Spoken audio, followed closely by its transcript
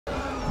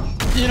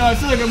You know, I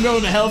feel like I'm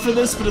going to hell for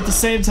this, but at the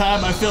same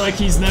time, I feel like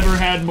he's never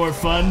had more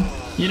fun.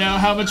 You know,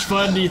 how much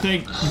fun do you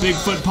think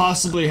Bigfoot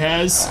possibly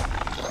has?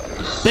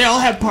 They all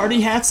have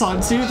party hats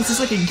on too. This is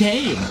like a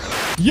game.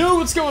 Yo,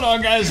 what's going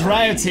on, guys?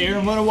 Riot here.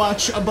 I'm gonna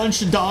watch a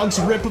bunch of dogs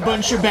rip a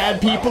bunch of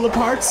bad people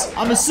apart.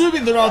 I'm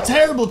assuming they're all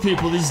terrible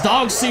people. These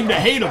dogs seem to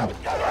hate them.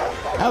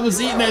 I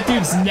was eating that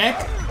dude's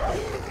neck.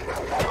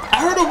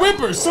 I heard a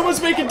whimper.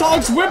 Someone's making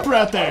dogs whimper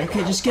out there.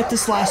 Okay, just get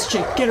this last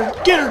chick. Get her,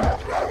 get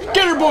her,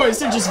 get her, boys.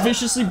 They're just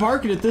viciously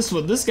barking at this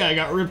one. This guy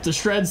got ripped to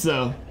shreds,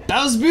 though.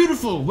 That was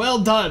beautiful. Well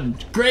done.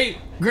 Great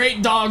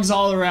dogs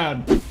all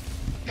around.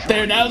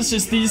 There, now it's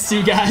just these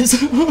two guys.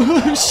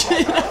 Oh,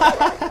 shit.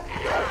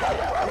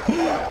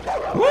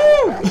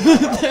 Woo!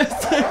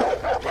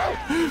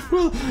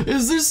 Well,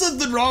 is there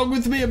something wrong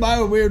with me? Am I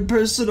a weird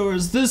person, or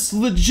is this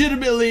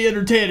legitimately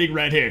entertaining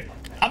right here?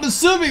 I'm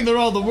assuming they're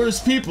all the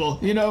worst people.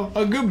 You know,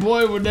 a good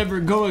boy would never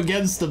go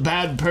against a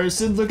bad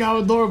person. Look how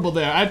adorable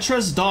they are. I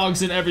trust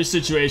dogs in every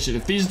situation.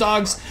 If these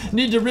dogs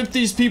need to rip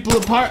these people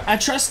apart, I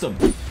trust them.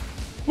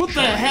 What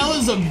the hell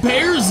is a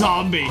bear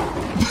zombie?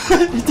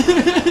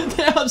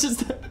 they all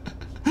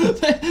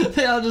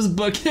just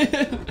book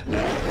it.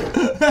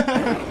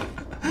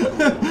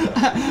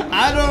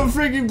 I don't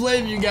freaking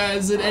blame you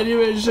guys in any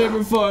way, shape,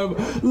 or form.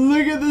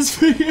 Look at this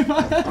freaking.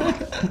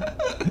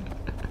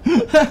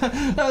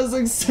 That was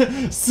like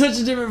such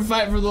a different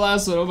fight from the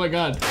last one. Oh my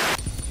god.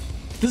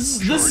 This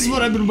is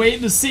what I've been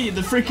waiting to see.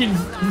 The freaking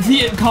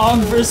Viet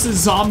Cong versus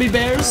zombie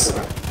bears.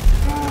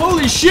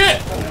 Holy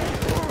shit!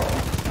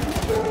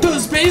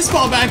 Those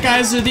baseball bat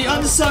guys are the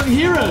unsung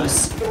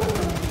heroes.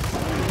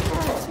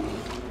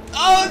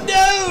 Oh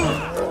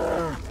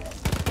no!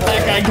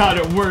 That guy got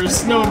it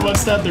worse. No one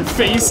wants to have their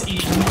face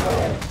eaten.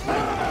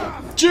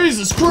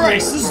 Jesus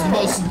Christ, this is the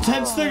most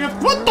intense thing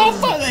I've— What the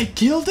fuck? They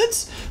killed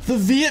it? The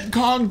Viet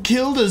Cong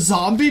killed a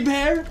zombie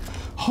bear?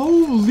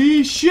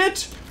 Holy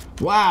shit!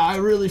 Wow, I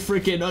really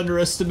freaking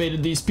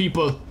underestimated these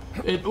people.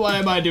 Why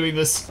am I doing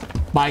this?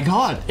 My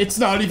god, it's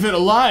not even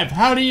alive.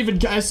 How do you even—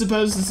 I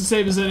suppose it's the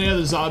same as any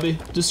other zombie.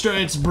 Destroy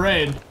its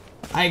brain.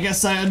 I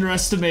guess I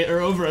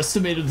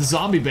overestimated the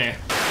zombie bear.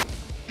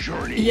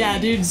 Journey. Yeah,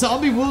 dude,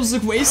 zombie wolves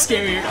look way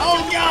scarier.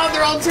 Oh god,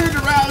 they're all turned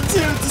around too.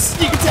 It's a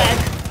sneak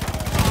attack.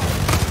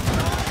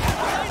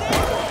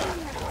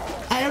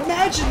 I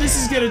imagine this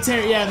is gonna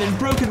tear— yeah, they've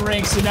broken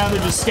ranks, so now they're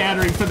just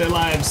scattering for their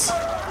lives.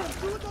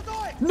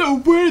 No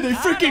way, they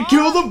freaking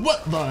killed them!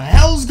 What the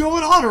hell's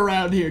going on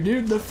around here,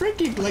 dude? The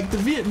freaking, like, the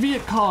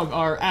Viet Cong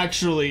are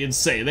actually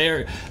insane.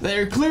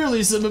 They're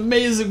clearly some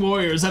amazing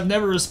warriors. I've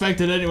never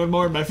respected anyone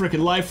more in my freaking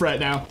life right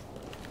now.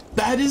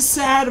 That is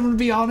sad, I'm gonna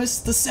be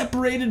honest. The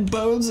separated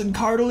bones and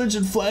cartilage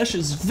and flesh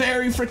is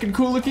very freaking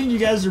cool looking. You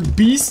guys are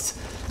beasts.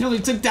 You only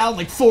took down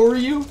like 4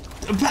 of you.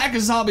 A pack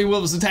of zombie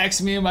wolves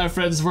attacks me and my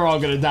friends, we're all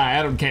gonna die.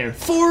 I don't care.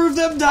 4 of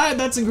them died,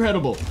 that's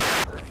incredible.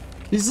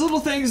 These little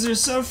things are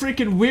so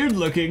freaking weird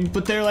looking,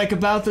 but they're like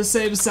about the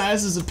same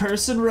size as a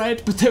person,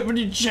 right? But then when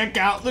you check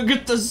out, look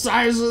at the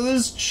size of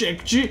this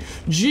chick.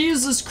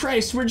 Jesus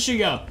Christ, where'd she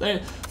go?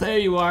 There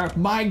you are.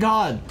 My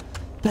god.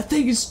 That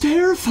thing is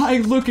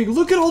terrifying looking.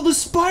 Look at all the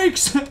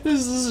spikes.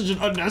 This is such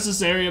an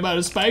unnecessary amount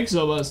of spikes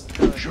almost.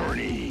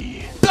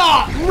 Journey.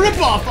 Ah, rip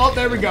off. Oh,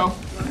 there we go.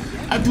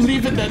 I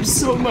believe in them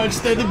so much.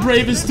 They're the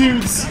bravest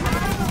dudes.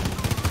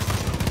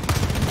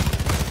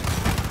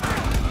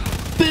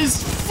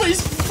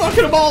 He's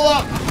fucking them all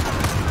up.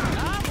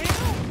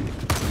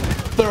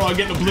 They're all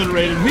getting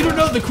obliterated. We don't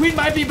know. The queen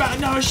might be about—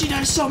 no, she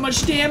does so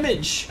much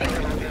damage.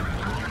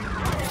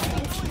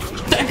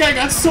 That guy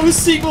got so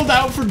singled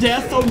out for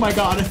death. Oh my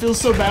god, I feel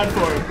so bad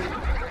for him.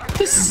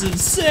 This is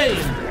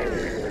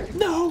insane.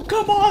 No,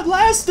 come on,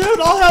 last dude.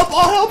 I'll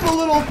help a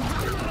little.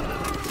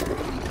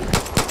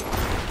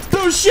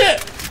 Oh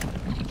shit.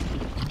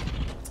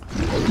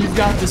 You've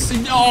got this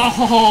thing.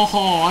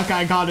 Oh, that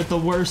guy got it the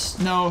worst.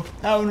 No,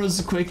 that one was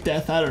a quick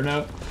death. I don't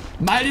know.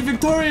 Mighty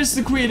victorious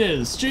the queen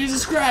is.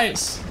 Jesus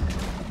Christ.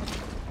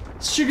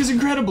 This chick is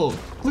incredible.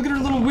 Look at her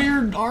little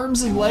weird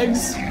arms and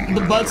legs.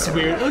 The butt's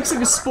weird. It looks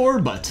like a spore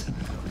butt.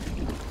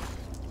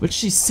 What's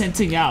she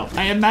scenting out?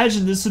 I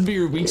imagine this would be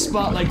her weak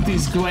spot, like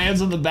these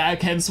glands on the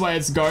back, hence why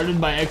it's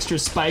guarded by extra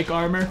spike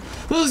armor.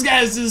 Those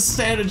guys didn't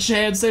stand a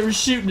chance. They were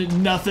shooting at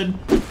nothing.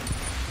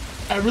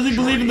 I really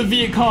believe in the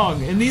Viet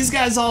Cong, and these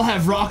guys all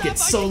have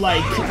rockets, so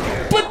like—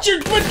 what do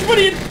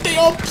you— they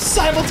all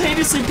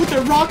simultaneously put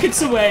their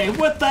rockets away.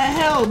 What the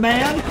hell,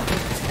 man?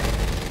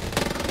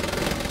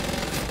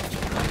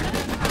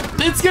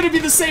 It's gonna be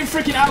the same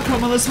freaking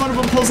outcome unless one of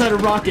them pulls out a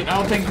rocket. I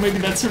don't think— maybe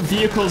that's for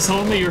vehicles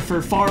only or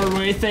for far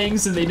away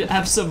things, and they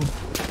have some—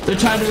 they're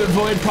trying to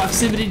avoid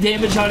proximity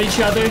damage on each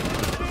other.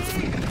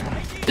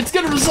 It's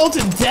gonna result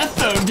in death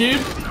though,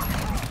 dude.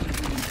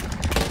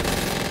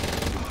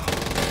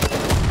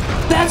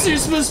 That's what you're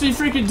supposed to be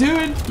freaking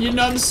doing, you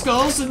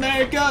numbskulls, and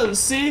there it goes,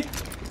 see?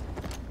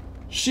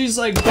 She's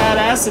like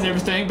badass and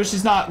everything, but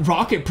she's not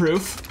rocket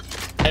proof.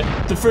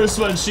 And the first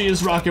one, she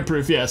is rocket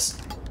proof,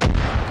 yes.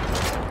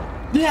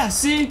 Yeah,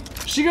 see?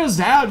 She goes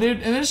down,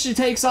 dude, and then she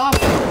takes off.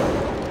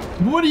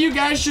 One of you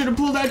guys should have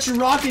pulled out your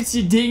rockets,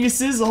 you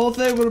dinguses. The whole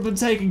thing would have been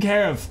taken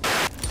care of.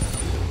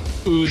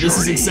 Ooh, this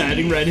is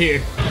exciting right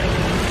here.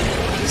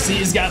 See,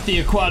 he's got the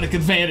aquatic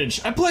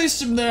advantage. I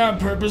placed him there on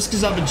purpose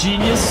because I'm a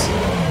genius.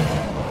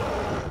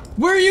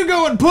 Where are you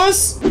going,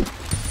 puss?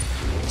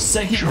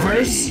 Second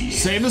verse,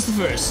 same as the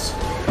first.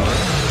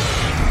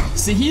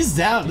 See, he's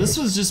down. This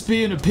was just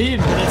being a peen,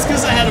 but that's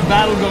because I had a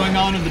battle going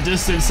on in the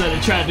distance that I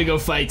tried to go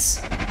fight.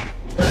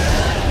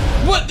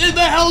 What in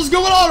the hell is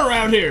going on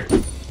around here?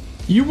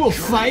 You will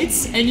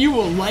fight and you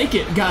will like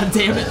it, god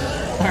damn it.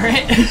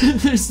 Alright?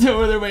 There's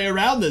no other way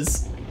around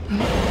this.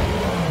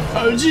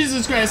 Oh,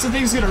 Jesus Christ, the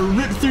thing's gonna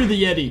rip through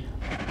the Yeti.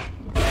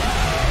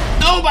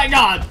 Oh my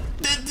god!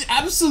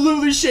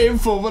 Absolutely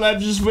shameful what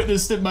I've just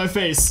witnessed in my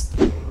face.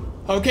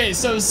 Okay,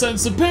 so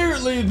since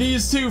apparently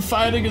these two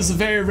fighting is a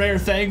very rare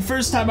thing,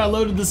 first time I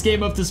loaded this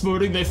game up this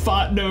morning, they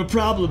fought no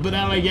problem, but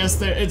now I guess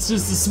it's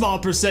just a small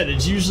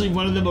percentage. Usually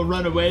one of them will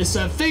run away,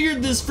 so I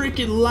figured this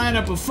freaking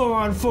lineup of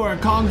 4-on-4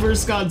 and Kong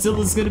vs. Godzilla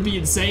is gonna be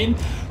insane.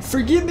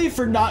 Forgive me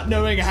for not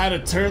knowing how to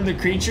turn the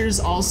creatures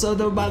also,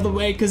 though, by the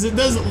way, because it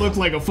doesn't look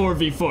like a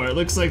 4v4. It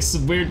looks like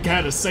some weird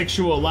kind of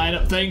sexual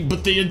lineup thing,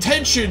 but the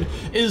intention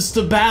is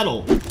to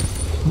battle.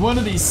 One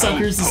of these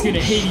suckers is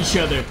gonna hate each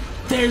other.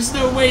 There's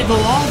no way they'll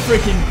all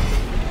freaking...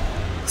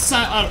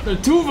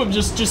 two of them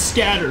just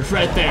scattered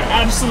right there.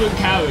 Absolute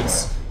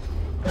cowards.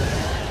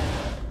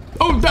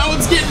 Oh, that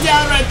one's getting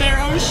down right there.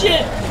 Oh,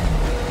 shit.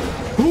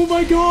 Oh,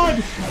 my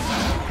God.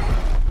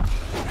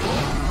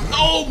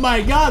 Oh, my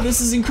God.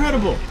 This is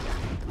incredible.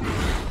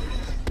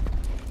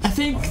 I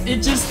think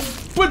it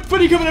just... What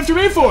are you coming after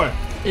me for?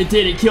 It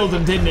did. It killed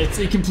him, didn't it?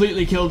 It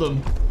completely killed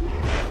him.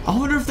 I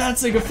wonder if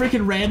that's like a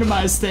freaking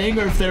randomized thing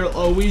or if they'll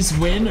always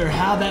win or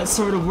how that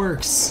sort of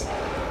works.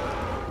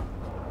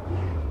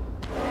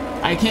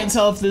 I can't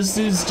tell if this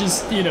dude's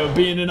just, you know,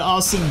 being an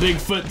awesome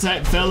Bigfoot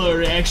type fellow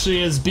or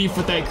actually has beef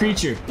with that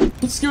creature.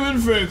 Let's go in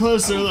for a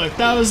closer look.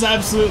 That was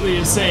absolutely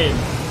insane.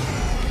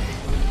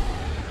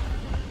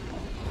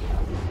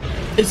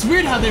 It's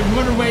weird how they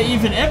run away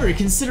even ever,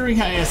 considering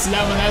how, yeah, so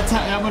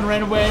that one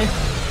ran away.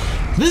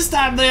 This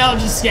time they all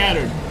just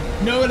scattered.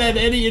 No one had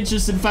any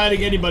interest in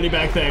fighting anybody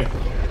back there.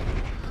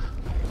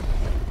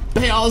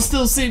 They all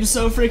still seem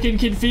so freaking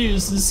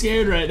confused and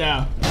scared right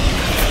now.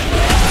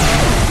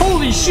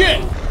 Holy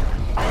shit!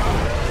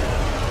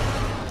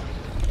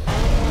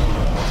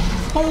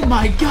 Oh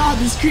my god,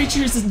 this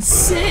creature is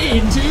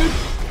insane, dude!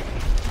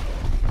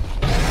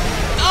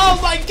 Oh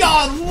my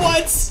god,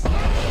 what?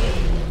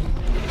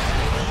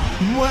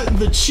 What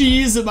the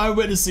cheese am I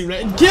witnessing,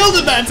 right? And killed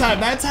him that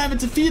time! That time it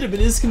defeated him.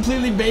 It is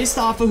completely based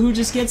off of who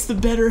just gets the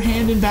better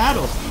hand in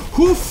battle.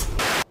 Woof!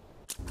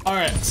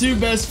 Alright, two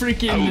best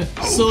freaking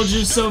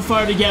soldiers so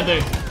far together.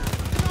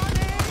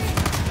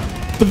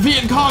 The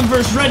Viet Cong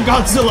vs. Red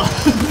Godzilla.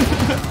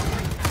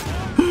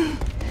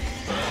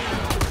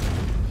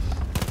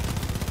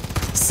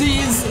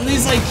 See,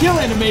 these like kill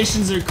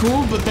animations are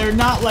cool, but they're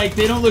not like,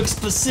 they don't look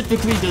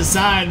specifically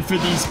designed for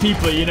these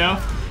people, you know?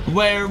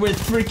 Where with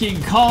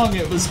freaking Kong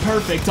it was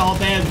perfect. All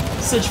they had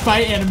such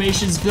fight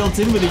animations built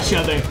in with each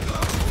other.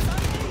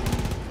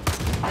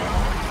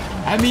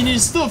 I mean,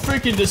 he's still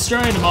freaking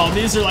destroying them all.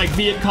 These are like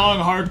Viet Cong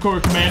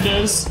hardcore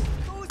commandos.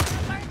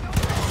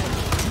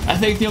 I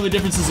think the only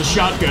difference is a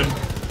shotgun.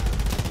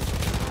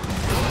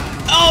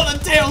 Oh, the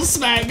tail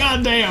smack,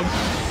 goddamn.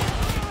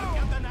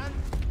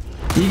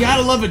 You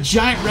gotta love a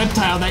giant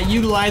reptile that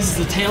utilizes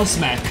the tail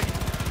smack.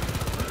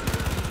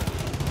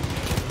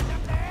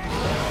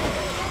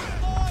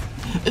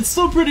 It's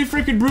still pretty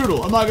freaking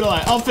brutal, I'm not gonna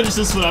lie. I'll finish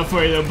this one up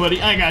for you though, buddy.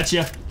 I got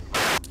you.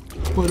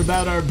 What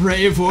about our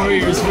brave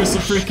warriors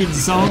versus freaking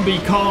zombie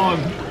Kong?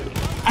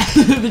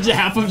 Did you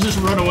half of them just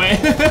run away?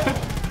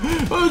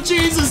 Oh,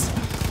 Jesus!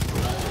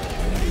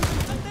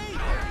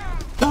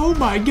 Oh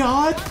my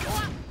god!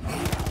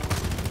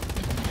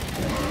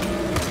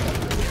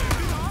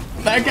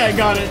 That guy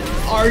got it.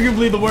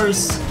 Arguably the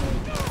worst.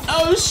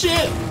 Oh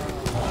shit!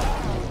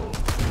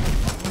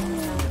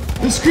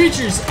 This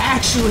creature's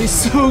actually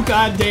so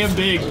goddamn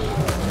big.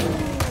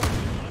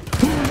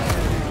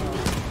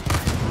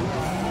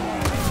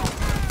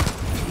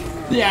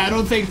 Yeah, I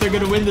don't think they're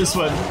gonna win this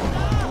one.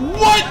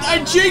 What?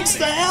 I jinxed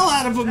the hell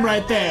out of them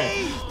right there.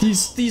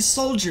 These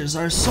soldiers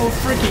are so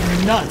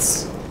freaking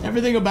nuts.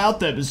 Everything about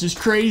them is just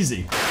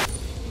crazy.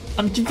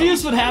 I'm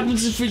confused what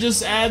happens if we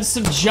just add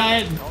some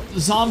giant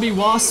zombie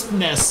wasp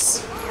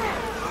nests.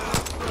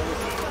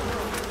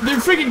 They're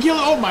freaking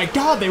killing. Oh my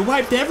god, they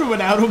wiped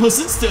everyone out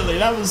almost instantly.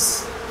 That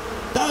was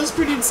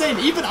pretty insane.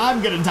 Even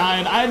I'm gonna die,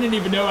 and I didn't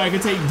even know I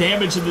could take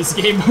damage in this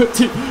game.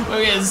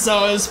 Okay,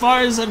 so as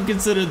far as I'm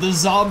considered, the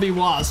zombie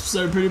wasps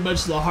are pretty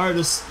much the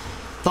hardest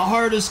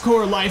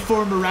core life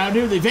form around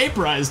here. They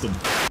vaporized them.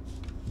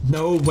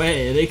 No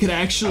way, they could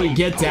actually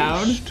get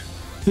down.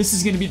 This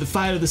is gonna be the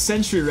fight of the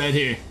century right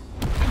here.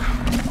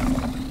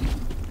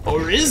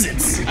 Or is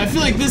it? I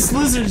feel like this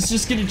lizard is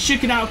just gonna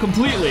chicken out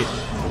completely.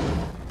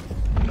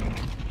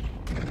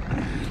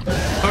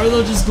 Or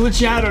they'll just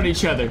glitch out on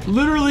each other.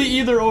 Literally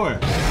either or.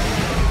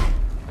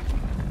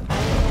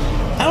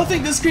 I don't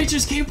think this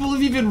creature's capable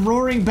of even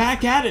roaring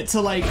back at it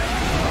to like...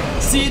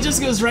 See, it just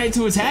goes right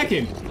to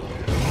attacking.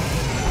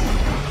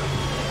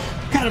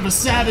 Kind of a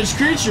savage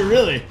creature,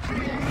 really.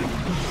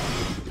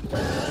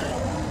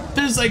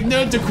 There's like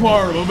no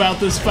decorum about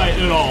this fight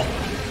at all.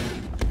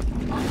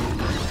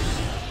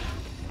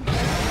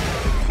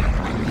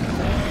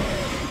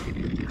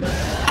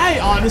 I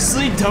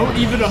honestly don't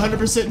even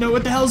 100% know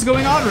what the hell's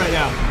going on right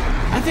now.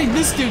 I think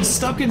this dude's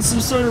stuck in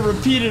some sort of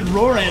repeated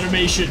roar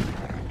animation.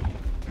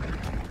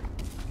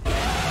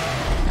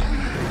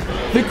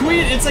 The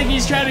queen, it's like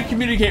he's trying to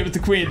communicate with the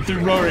queen through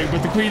roaring,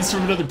 but the queen's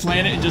from another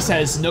planet and just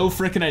has no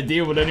freaking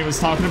idea what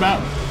anyone's talking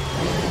about.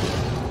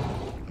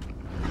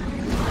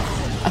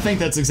 I think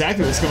that's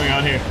exactly what's going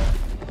on here.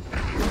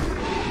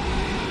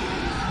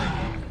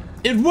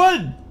 It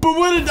won! But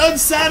what an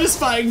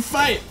unsatisfying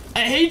fight!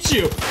 I hate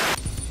you!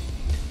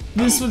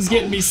 This one's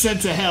getting me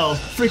sent to hell.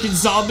 Freaking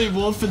zombie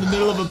wolf in the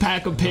middle of a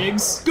pack of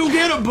pigs. Go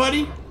get him,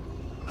 buddy!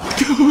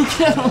 Go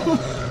get him!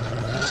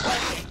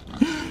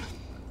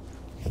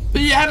 Are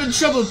you having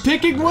trouble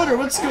picking one, or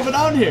what's going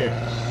on here?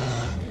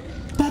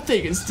 That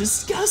thing is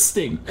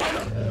disgusting.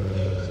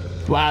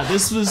 Wow,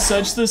 this was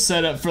such the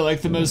setup for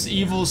like the most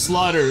evil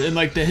slaughter in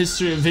like the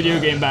history of video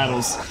game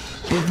battles.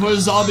 The poor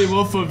zombie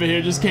wolf over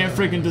here just can't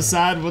freaking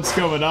decide what's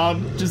going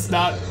on. Just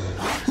not.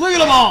 Look at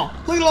them all!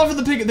 Look at all for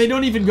the pick. They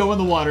don't even go in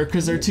the water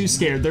because they're too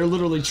scared. They're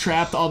literally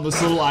trapped on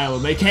this little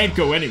island. They can't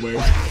go anywhere.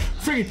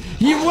 Freaking,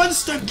 he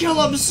wants to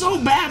kill him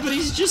so bad, but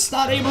he's just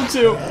not able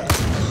to.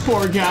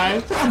 Poor guy.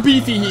 Look how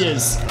beefy he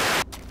is.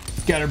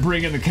 Gotta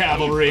bring in the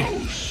cavalry.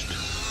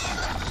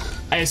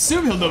 I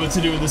assume he'll know what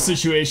to do in this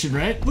situation,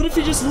 right? What if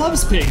he just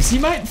loves pigs? He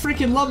might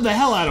freaking love the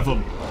hell out of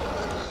them.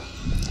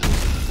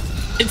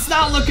 It's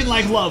not looking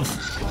like love.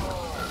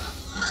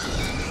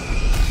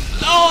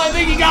 Oh, I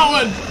think he got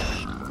one.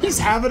 He's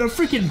having a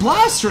freaking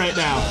blast right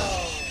now.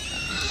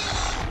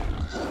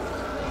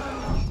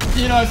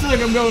 You know, I feel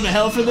like I'm going to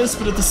hell for this,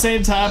 but at the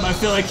same time, I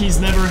feel like he's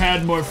never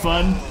had more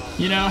fun.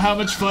 You know, how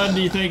much fun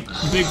do you think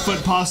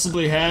Bigfoot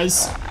possibly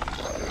has?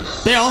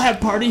 They all have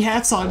party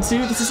hats on too.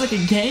 This is like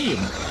a game.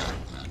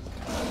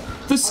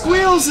 The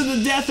squeals and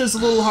the death is a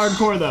little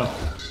hardcore though.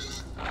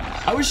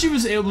 I wish he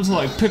was able to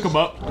like pick them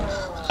up.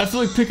 I feel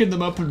like picking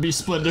them up would be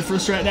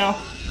splendiferous right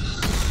now.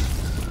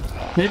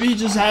 Maybe he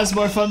just has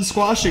more fun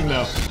squashing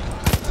though.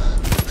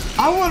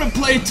 I want to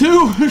play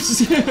too.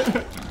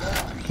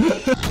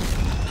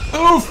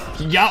 Oof,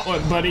 you got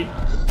one, buddy.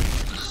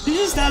 He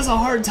just has a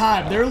hard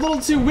time. They're a little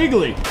too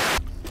wiggly.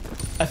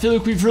 I feel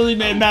like we've really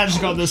made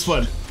magic on this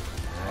one.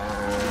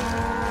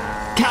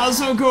 Cows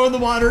don't go in the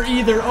water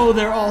either. Oh,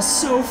 they're all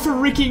so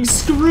freaking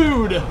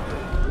screwed.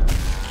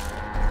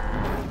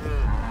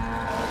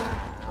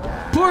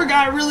 Poor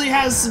guy really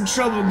has some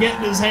trouble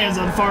getting his hands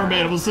on farm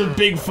animals with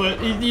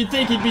Bigfoot. You'd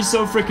think he'd be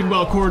so freaking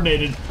well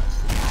coordinated.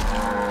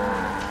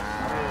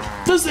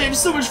 Plus they have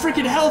so much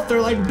freaking health,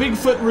 they're like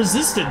Bigfoot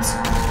resistant.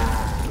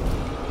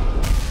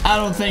 I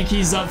don't think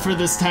he's up for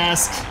this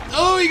task.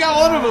 Oh, he got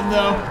one of them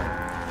though.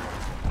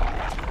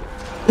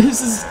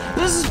 This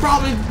is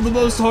probably the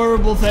most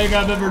horrible thing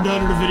I've ever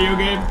done in a video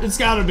game. It's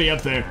gotta be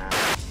up there.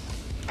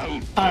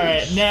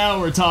 Alright, now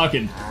we're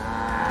talking.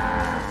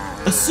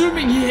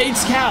 Assuming he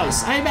hates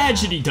cows. I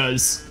imagine he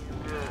does.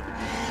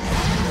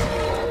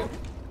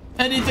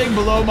 Anything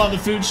below him on the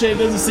food chain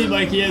doesn't seem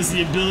like he has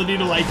the ability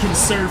to like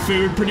conserve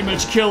food, pretty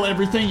much kill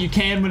everything you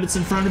can when it's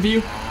in front of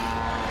you.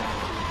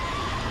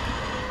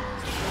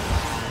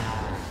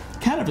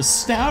 Kind of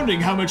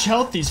astounding how much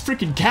health these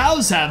freaking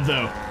cows have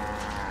though.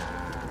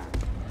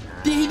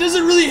 He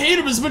doesn't really hate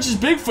him as much as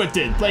Bigfoot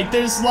did. Like,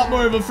 there's a lot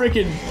more of a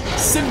freaking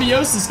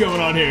symbiosis going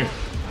on here.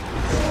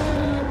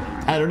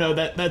 I don't know,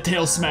 that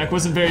tail smack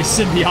wasn't very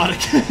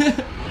symbiotic.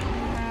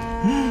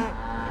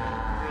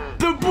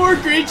 The poor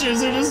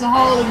creatures are just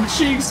hauling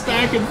cheeks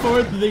back and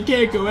forth and they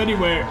can't go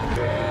anywhere.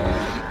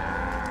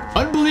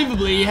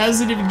 Unbelievably, he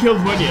hasn't even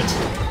killed one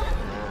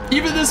yet.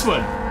 Even this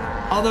one.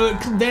 Although it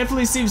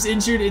definitely seems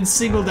injured and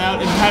singled out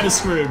and kind of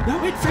screwed.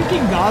 No, it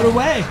freaking got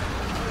away.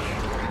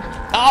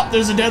 Oh,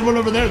 there's a dead one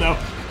over there, though.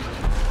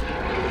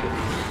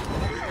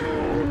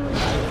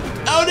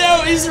 Oh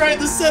no, he's right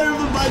in the center of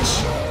the bunch.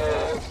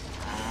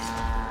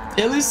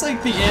 At least,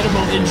 like, the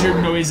animal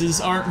injured noises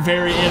aren't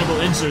very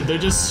animal injured. They're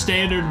just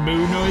standard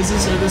moo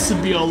noises, or this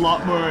would be a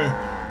lot more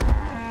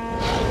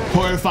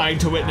horrifying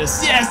to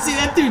witness. Yeah, see,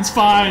 that dude's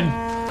fine.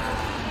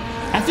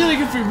 I feel like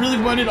if we really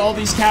wanted all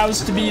these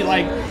cows to be,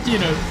 like, you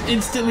know,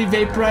 instantly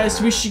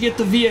vaporized, we should get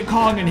the Viet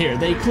Cong in here.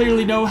 They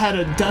clearly know how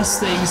to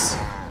dust things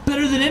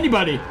better than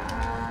anybody.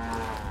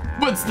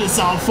 What's this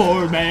all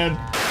for, man?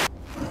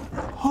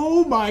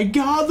 Oh my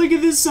god, look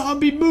at this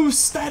zombie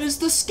moose. That is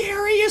the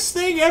scariest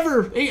thing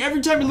ever.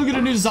 Every time you look at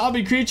a new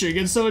zombie creature, it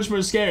gets so much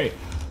more scary.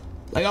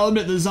 Like, I'll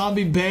admit, the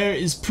zombie bear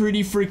is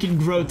pretty freaking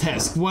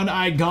grotesque. One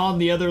eye gone,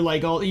 the other,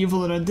 like, all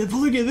evil and undead. But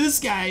look at this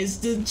guy. It's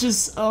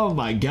just, oh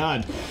my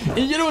god.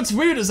 And you know what's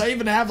weird is I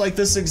even have, like,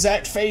 this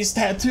exact face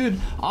tattooed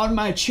on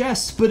my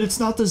chest, but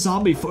it's not the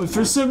zombie.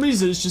 For some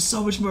reason, it's just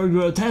so much more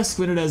grotesque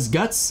when it has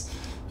guts.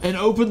 and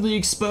openly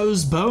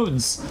exposed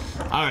bones.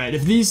 Alright,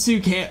 if these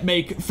two can't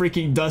make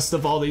freaking dust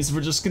of all these,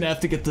 we're just gonna have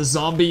to get the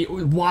zombie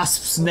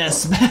wasp's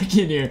nest back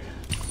in here.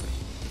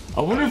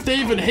 I wonder if they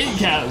even hate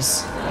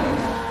cows.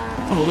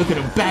 Oh, look at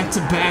them back to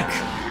back.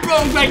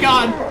 Oh my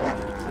god!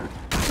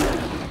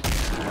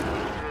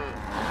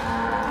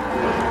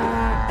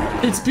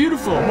 It's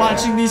beautiful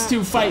watching these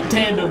two fight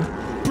tandem.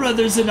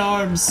 Brothers in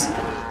arms.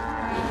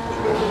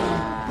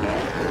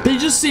 They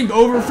just seemed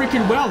over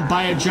freaking whelmed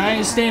by a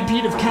giant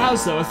stampede of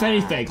cows though, if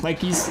anything. Like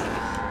he's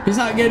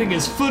not getting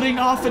his footing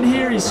off in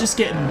here, he's just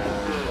getting...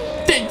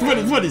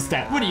 What is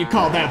that? What do you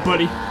call that,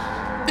 buddy?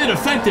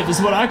 Ineffective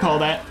is what I call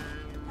that.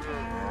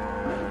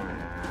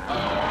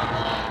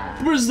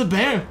 Where's the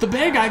bear? The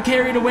bear got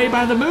carried away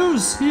by the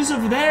moose. He's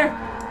over there.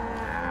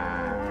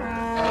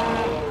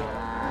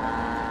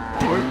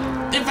 Or,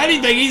 if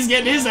anything, he's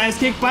getting his ass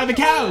kicked by the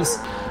cows.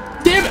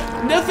 Damn it!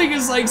 Nothing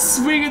is like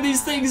swinging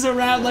these things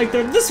around like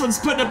they're... This one's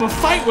putting up a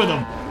fight with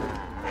them.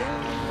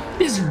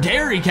 These are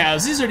dairy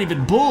cows. These aren't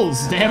even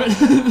bulls, damn it.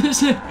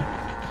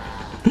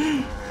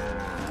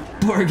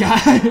 Poor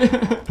guy.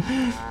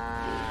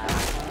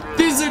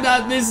 This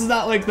is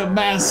not like the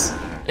mass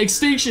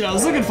extinction I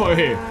was looking for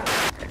here.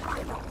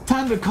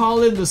 Time to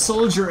call in the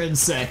soldier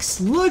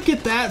insects. Look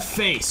at that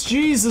face.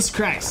 Jesus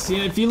Christ. You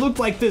know, if you look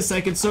like this,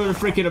 I can sort of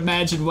freaking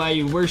imagine why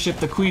you worship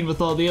the queen with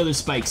all the other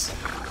spikes.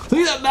 Look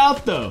at that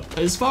mouth though.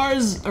 As far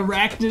as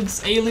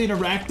arachnids, alien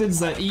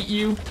arachnids that eat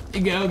you,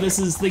 this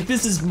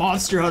is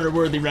Monster Hunter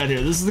worthy right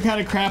here. This is the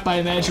kind of crap I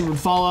imagine would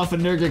fall off a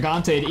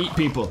Nergigante and eat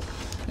people.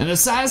 And the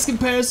size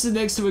comparison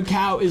next to a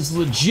cow is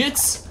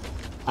legit.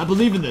 I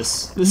believe in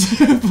this.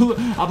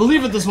 I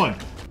believe in this one.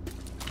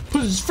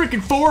 There's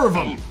freaking 4 of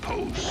them.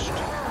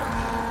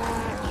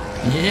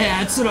 Yeah,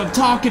 that's what I'm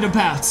talking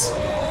about.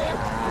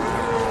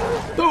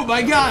 Oh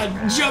my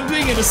god,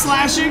 jumping and a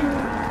slashing.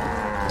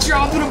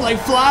 Dropping them like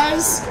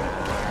flies.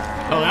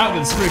 Oh, that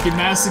one's freaking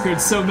massacred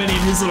so many in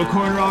his little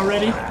corner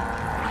already.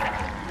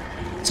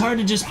 It's hard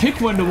to just pick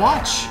one to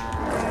watch.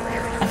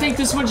 I think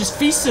this one just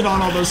feasted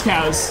on all those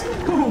cows.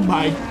 Oh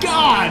my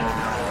god.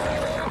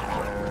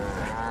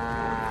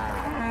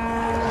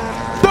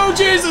 Oh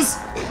Jesus.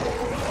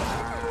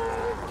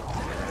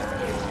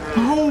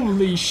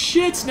 Holy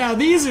shit, now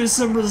these are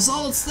some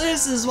results.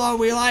 This is what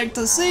we like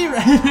to see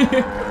right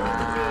here.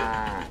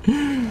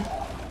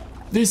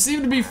 They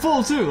seem to be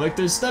full too, like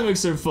their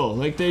stomachs are full.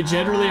 Like they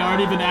generally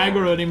aren't even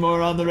aggro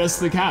anymore on the rest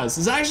of the cows.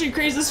 It's actually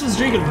crazy, this one's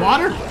drinking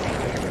water?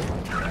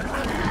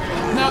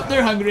 Nope,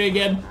 they're hungry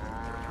again.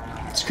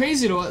 It's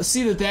crazy to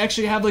see that they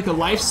actually have like a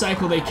life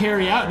cycle they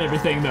carry out and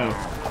everything though.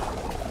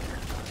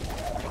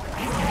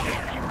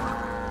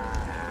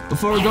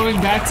 Before going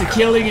back to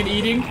killing and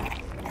eating.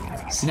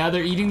 So now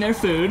they're eating their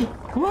food.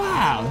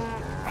 Wow.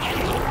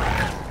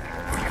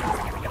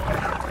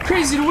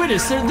 Crazy to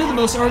witness. They're the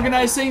most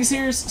organized things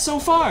here so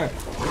far.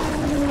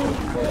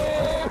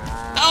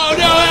 Oh no,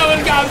 that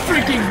one got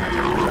freaking...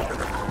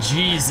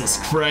 Jesus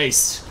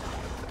Christ.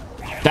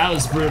 That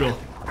was brutal.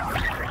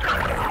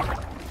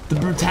 The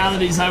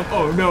brutalities I've...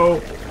 Oh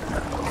no.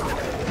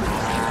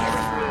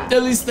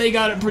 At least they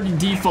got it pretty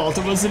default.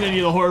 It wasn't any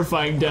of the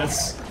horrifying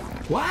deaths.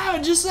 Wow,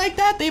 and just like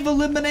that, they've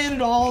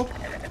eliminated all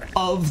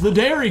of the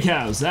dairy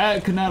cows.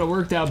 That could not have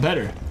worked out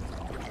better.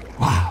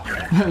 Wow,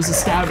 that was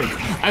astounding.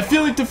 I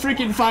feel like to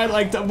freaking find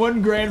like the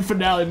one grand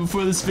finale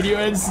before this video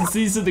ends, since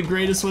these are the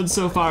greatest ones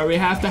so far, we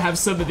have to have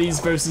some of these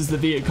versus the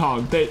Viet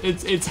Cong.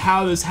 It's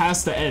how this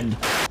has to end.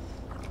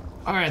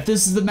 Alright,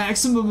 this is the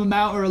maximum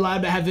amount we're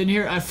allowed to have in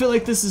here. I feel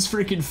like this is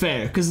freaking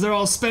fair, because they're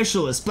all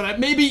specialists, but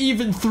maybe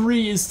even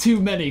 3 is too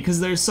many,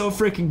 because they're so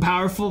freaking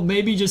powerful.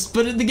 Maybe just,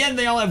 but again,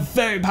 they all have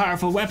very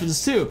powerful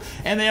weapons too,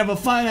 and they have a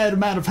finite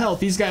amount of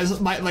health. These guys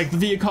might, like the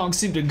Viet Cong,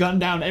 seem to gun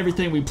down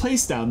everything we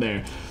place down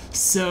there.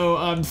 So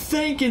I'm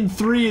thinking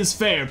 3 is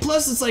fair.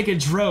 Plus it's like a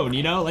drone,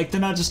 you know? Like they're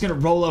not just gonna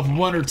roll up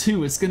 1 or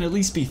 2, it's gonna at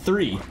least be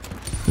 3.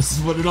 This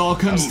is what it all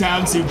comes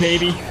down to,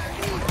 baby.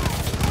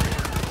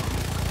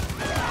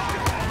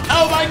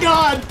 Oh my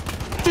god!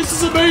 This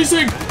is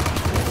amazing!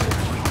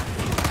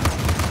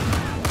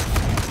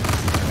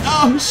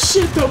 Oh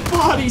shit, the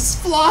body's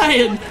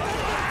flying!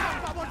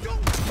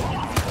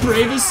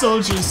 Bravest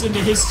soldiers in the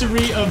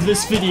history of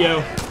this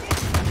video.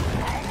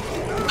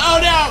 Oh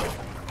no!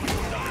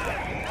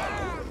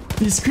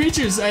 These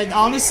creatures,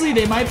 honestly,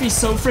 they might be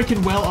so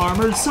freaking well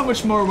armored, so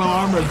much more well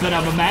armored than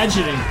I'm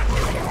imagining.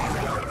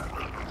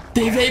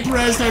 They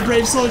vaporized our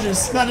brave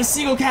soldiers, not a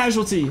single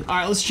casualty.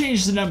 Alright, let's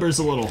change the numbers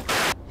a little.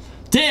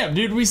 Damn,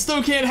 dude, we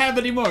still can't have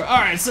any more.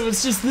 Alright, so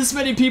it's just this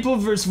many people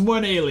versus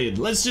 1 alien.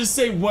 Let's just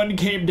say 1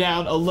 came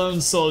down, a lone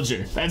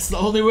soldier. That's the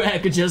only way I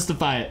could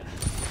justify it.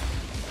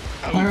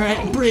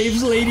 Alright,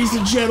 braves, ladies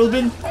and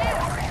gentlemen.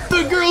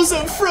 The girl's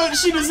up front,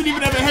 she doesn't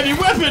even have a heavy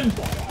weapon!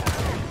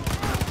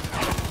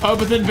 Oh,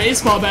 but then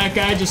baseball bat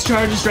guy just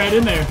charges right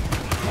in there.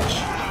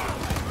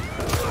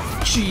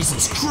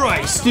 Jesus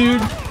Christ, dude.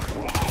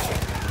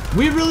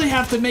 We really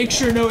have to make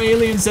sure no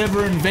aliens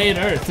ever invade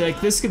Earth.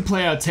 Like, this could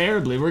play out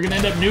terribly. We're gonna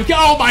end up nuking.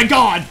 Oh my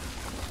god!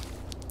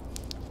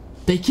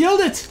 They killed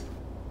it!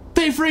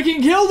 They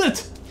freaking killed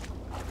it!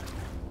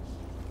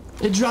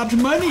 It dropped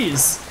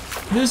monies.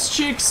 This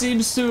chick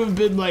seems to have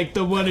been like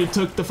the one who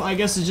took the, I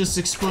guess it just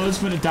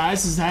explodes when it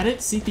dies. Is that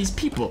it? See, these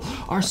people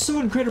are so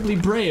incredibly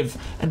brave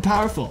and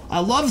powerful. I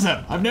love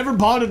them. I've never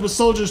bonded with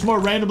soldiers more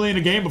randomly in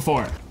a game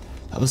before.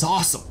 That was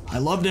awesome. I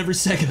loved every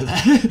second of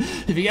that.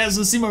 If you guys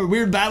want to see more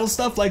weird battle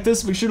stuff like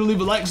this, make sure to leave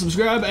a like,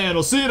 subscribe, and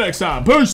I'll see you next time. Peace!